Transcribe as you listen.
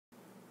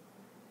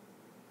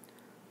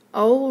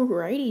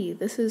Alrighty,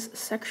 this is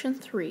section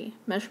 3,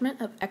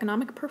 measurement of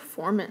economic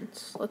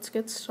performance. Let's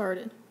get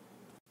started.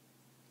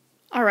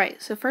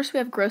 Alright, so first we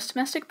have gross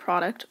domestic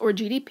product, or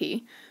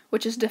GDP,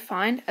 which is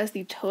defined as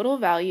the total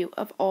value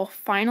of all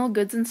final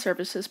goods and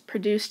services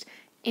produced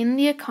in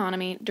the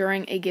economy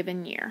during a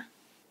given year.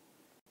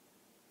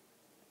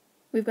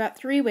 We've got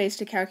 3 ways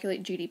to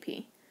calculate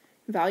GDP.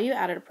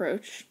 Value-added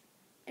approach,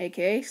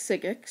 aka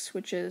SIGIX,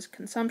 which is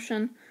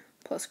consumption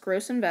plus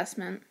gross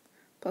investment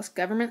plus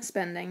government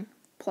spending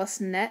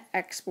plus net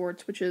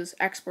exports, which is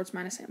exports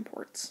minus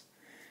imports.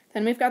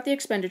 Then we've got the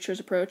expenditures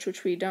approach,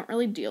 which we don't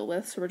really deal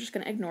with, so we're just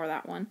going to ignore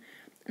that one.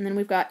 And then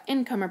we've got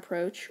income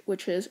approach,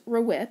 which is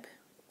RWIP,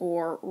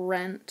 or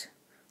rent,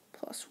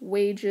 plus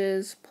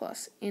wages,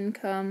 plus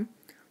income,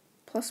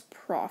 plus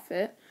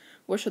profit,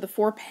 which are the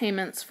 4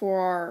 payments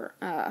for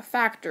our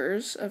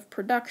factors of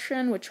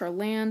production, which are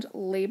land,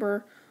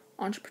 labor,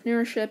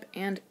 entrepreneurship,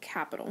 and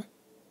capital.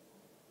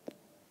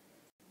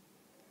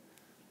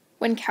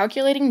 When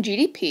calculating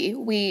GDP,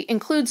 we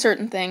include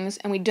certain things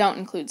and we don't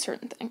include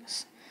certain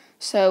things.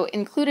 So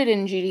included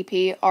in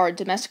GDP are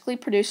domestically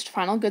produced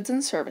final goods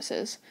and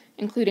services,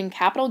 including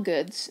capital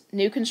goods,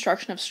 new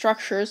construction of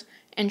structures,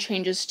 and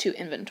changes to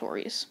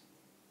inventories.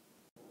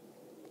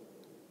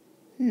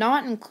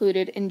 Not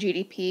included in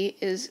GDP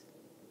is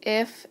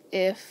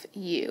if,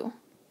 you.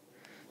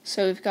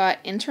 So we've got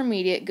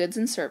intermediate goods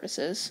and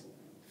services,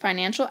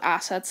 financial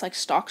assets like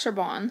stocks or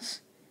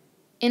bonds,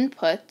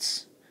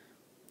 inputs,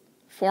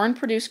 foreign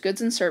produced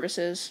goods and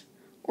services,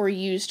 or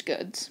used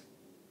goods.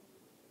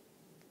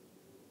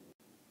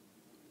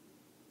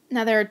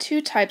 Now there are 2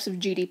 types of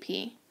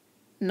GDP,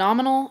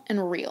 nominal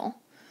and real.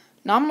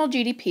 Nominal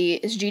GDP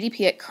is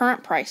GDP at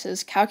current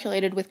prices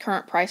calculated with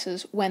current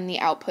prices when the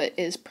output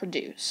is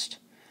produced.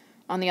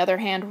 On the other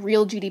hand,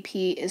 real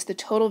GDP is the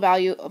total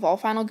value of all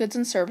final goods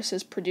and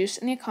services produced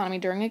in the economy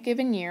during a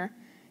given year,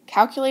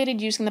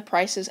 calculated using the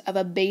prices of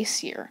a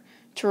base year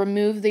to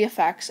remove the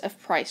effects of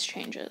price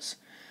changes.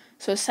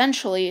 So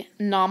essentially,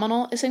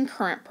 nominal is in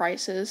current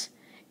prices,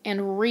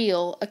 and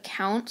real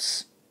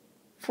accounts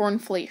for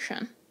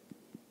inflation.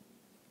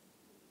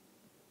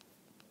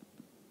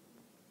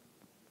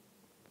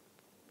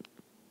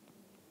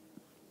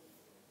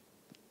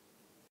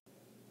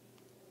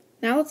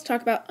 Now let's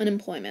talk about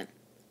unemployment.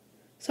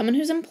 Someone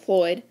who's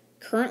employed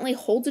currently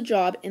holds a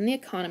job in the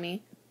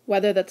economy,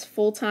 whether that's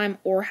full-time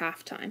or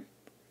half-time.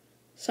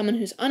 Someone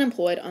who's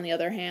unemployed, on the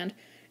other hand,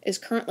 is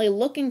currently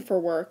looking for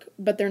work,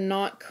 but they're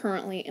not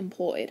currently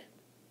employed.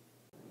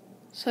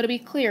 So to be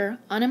clear,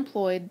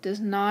 unemployed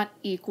does not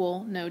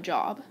equal no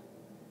job.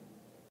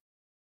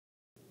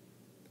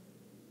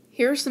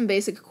 Here are some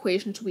basic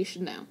equations we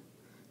should know.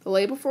 The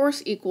labor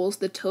force equals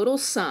the total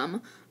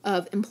sum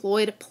of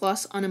employed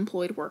plus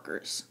unemployed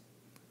workers.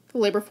 The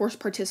labor force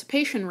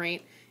participation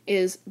rate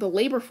is the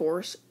labor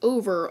force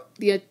over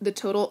the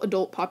total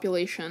adult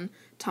population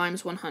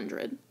times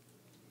 100.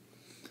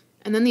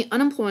 And then the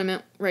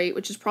unemployment rate,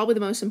 which is probably the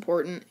most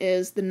important,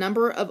 is the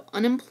number of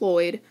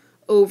unemployed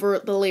over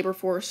the labor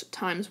force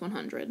times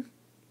 100.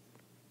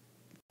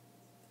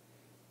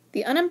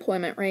 The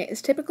unemployment rate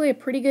is typically a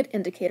pretty good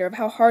indicator of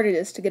how hard it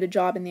is to get a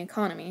job in the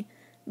economy,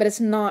 but it's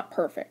not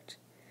perfect.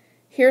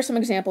 Here are some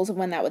examples of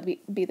when that would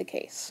be the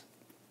case.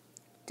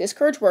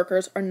 Discouraged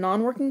workers are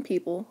non-working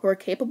people who are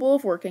capable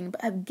of working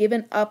but have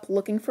given up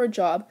looking for a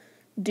job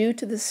due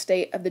to the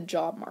state of the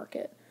job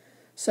market.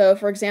 So,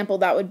 for example,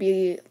 that would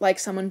be like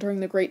someone during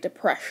the Great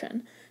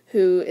Depression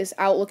who is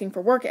out looking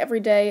for work every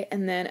day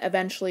and then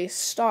eventually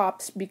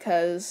stops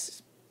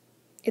because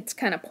it's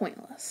kind of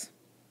pointless.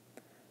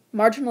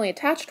 Marginally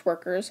attached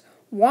workers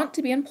want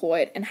to be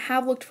employed and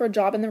have looked for a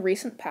job in the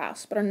recent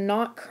past but are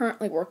not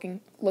currently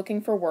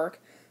looking for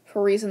work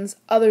for reasons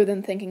other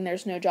than thinking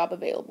there's no job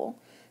available.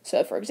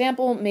 So, for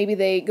example, maybe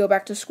they go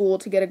back to school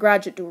to get a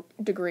graduate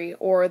degree,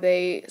 or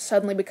they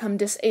suddenly become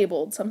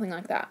disabled, something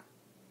like that.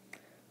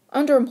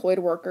 Underemployed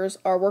workers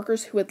are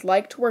workers who would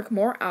like to work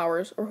more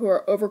hours or who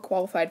are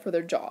overqualified for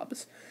their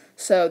jobs.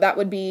 So that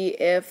would be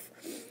if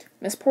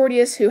Miss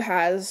Porteous, who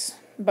has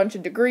a bunch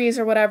of degrees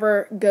or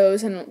whatever,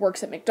 goes and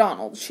works at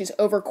McDonald's. She's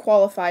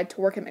overqualified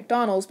to work at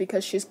McDonald's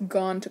because she's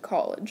gone to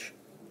college.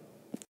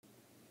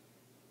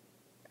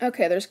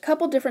 Okay, there's a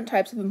couple different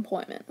types of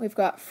employment. We've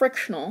got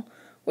frictional,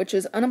 which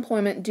is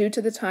unemployment due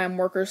to the time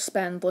workers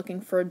spend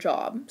looking for a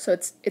job. So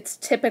it's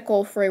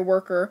typical for a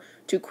worker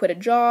to quit a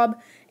job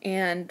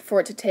and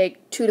for it to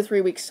take 2 to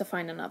 3 weeks to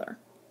find another.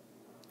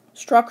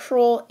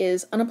 Structural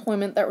is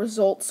unemployment that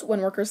results when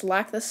workers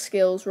lack the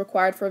skills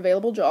required for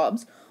available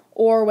jobs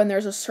or when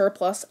there's a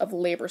surplus of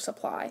labor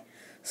supply.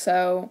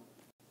 So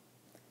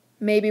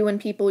maybe when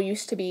people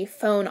used to be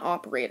phone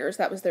operators,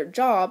 that was their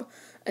job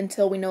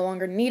until we no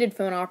longer needed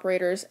phone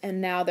operators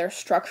and now they're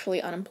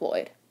structurally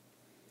unemployed.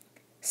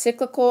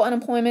 Cyclical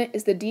unemployment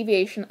is the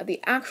deviation of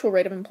the actual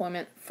rate of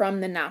employment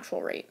from the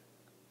natural rate.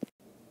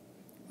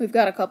 We've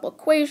got a couple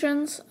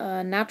equations.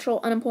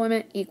 Natural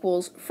unemployment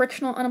equals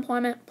frictional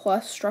unemployment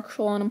plus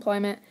structural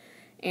unemployment,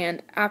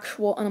 and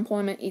actual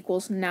unemployment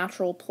equals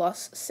natural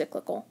plus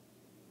cyclical.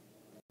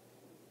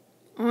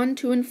 On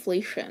to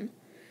inflation.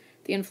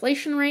 The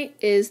inflation rate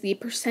is the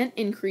percent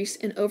increase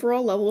in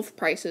overall level of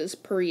prices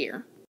per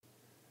year.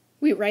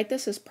 We write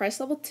this as price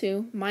level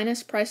 2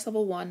 minus price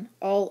level 1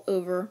 all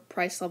over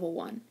price level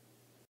 1.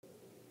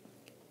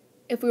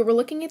 If we were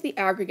looking at the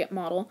aggregate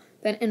model,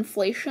 then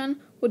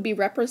inflation would be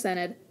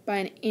represented by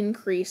an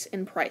increase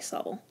in price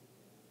level.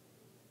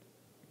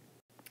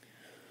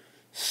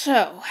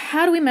 So,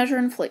 how do we measure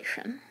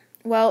inflation?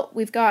 Well,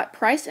 we've got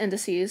price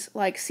indices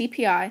like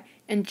CPI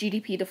and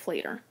GDP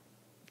deflator.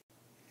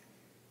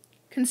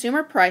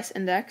 Consumer Price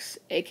Index,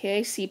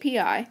 aka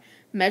CPI,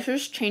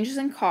 measures changes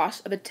in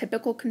cost of a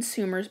typical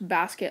consumer's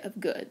basket of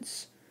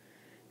goods.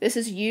 This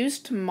is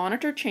used to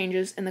monitor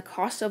changes in the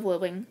cost of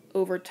living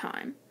over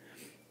time.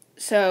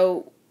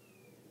 So,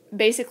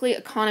 basically,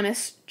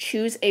 economists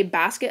choose a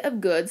basket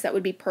of goods that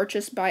would be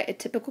purchased by a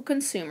typical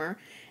consumer,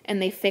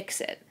 and they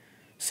fix it.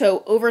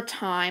 So, over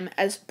time,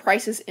 as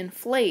prices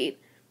inflate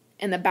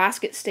and the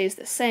basket stays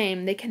the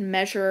same, they can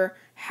measure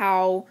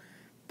how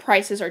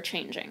prices are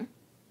changing.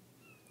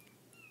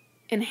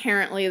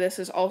 Inherently, this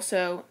is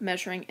also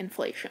measuring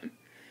inflation.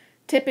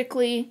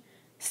 Typically,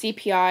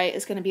 CPI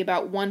is going to be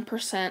about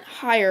 1%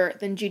 higher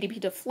than GDP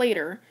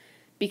deflator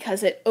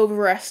because it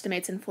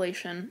overestimates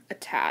inflation a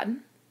tad.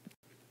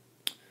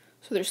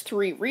 So there's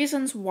 3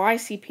 reasons why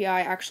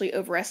CPI actually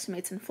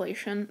overestimates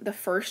inflation. The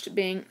first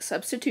being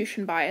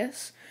substitution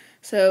bias.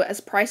 So as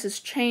prices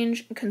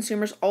change,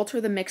 consumers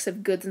alter the mix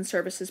of goods and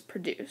services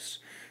produced.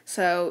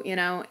 So,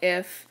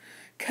 if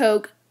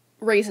Coke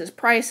raises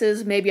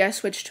prices, maybe I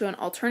switch to an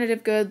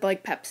alternative good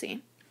like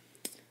Pepsi.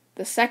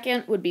 The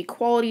second would be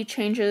quality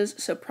changes,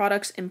 so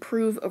products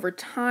improve over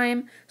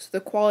time, so the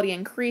quality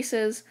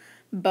increases,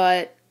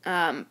 but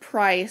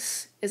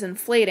price is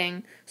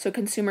inflating, so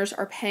consumers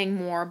are paying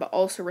more but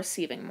also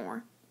receiving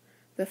more.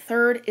 The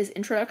third is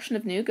introduction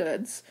of new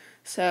goods.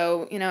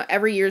 So,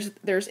 every year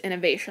there's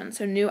innovation,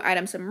 so new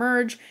items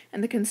emerge,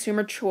 and the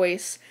consumer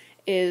choice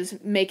is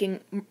making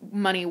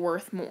money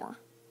worth more.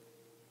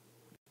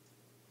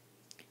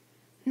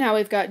 Now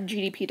we've got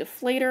GDP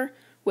deflator,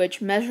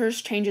 which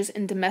measures changes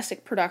in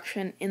domestic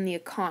production in the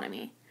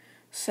economy.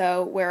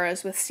 So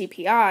whereas with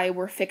CPI,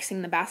 we're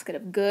fixing the basket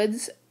of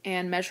goods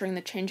and measuring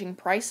the changing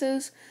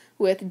prices,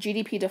 with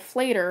GDP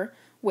deflator,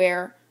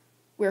 where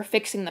we're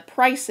fixing the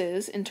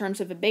prices in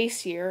terms of a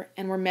base year,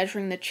 and we're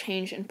measuring the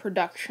change in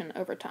production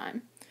over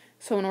time.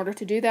 So in order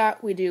to do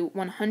that, we do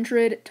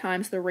 100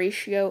 times the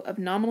ratio of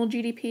nominal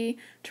GDP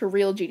to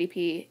real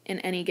GDP in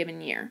any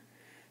given year.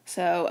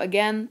 So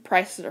again,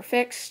 prices are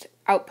fixed,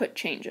 output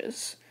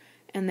changes,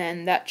 and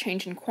then that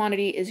change in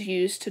quantity is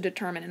used to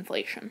determine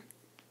inflation.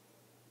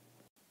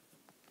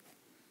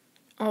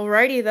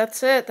 Alrighty,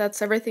 that's it.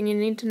 That's everything you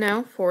need to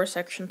know for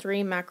Section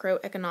 3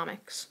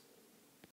 Macroeconomics.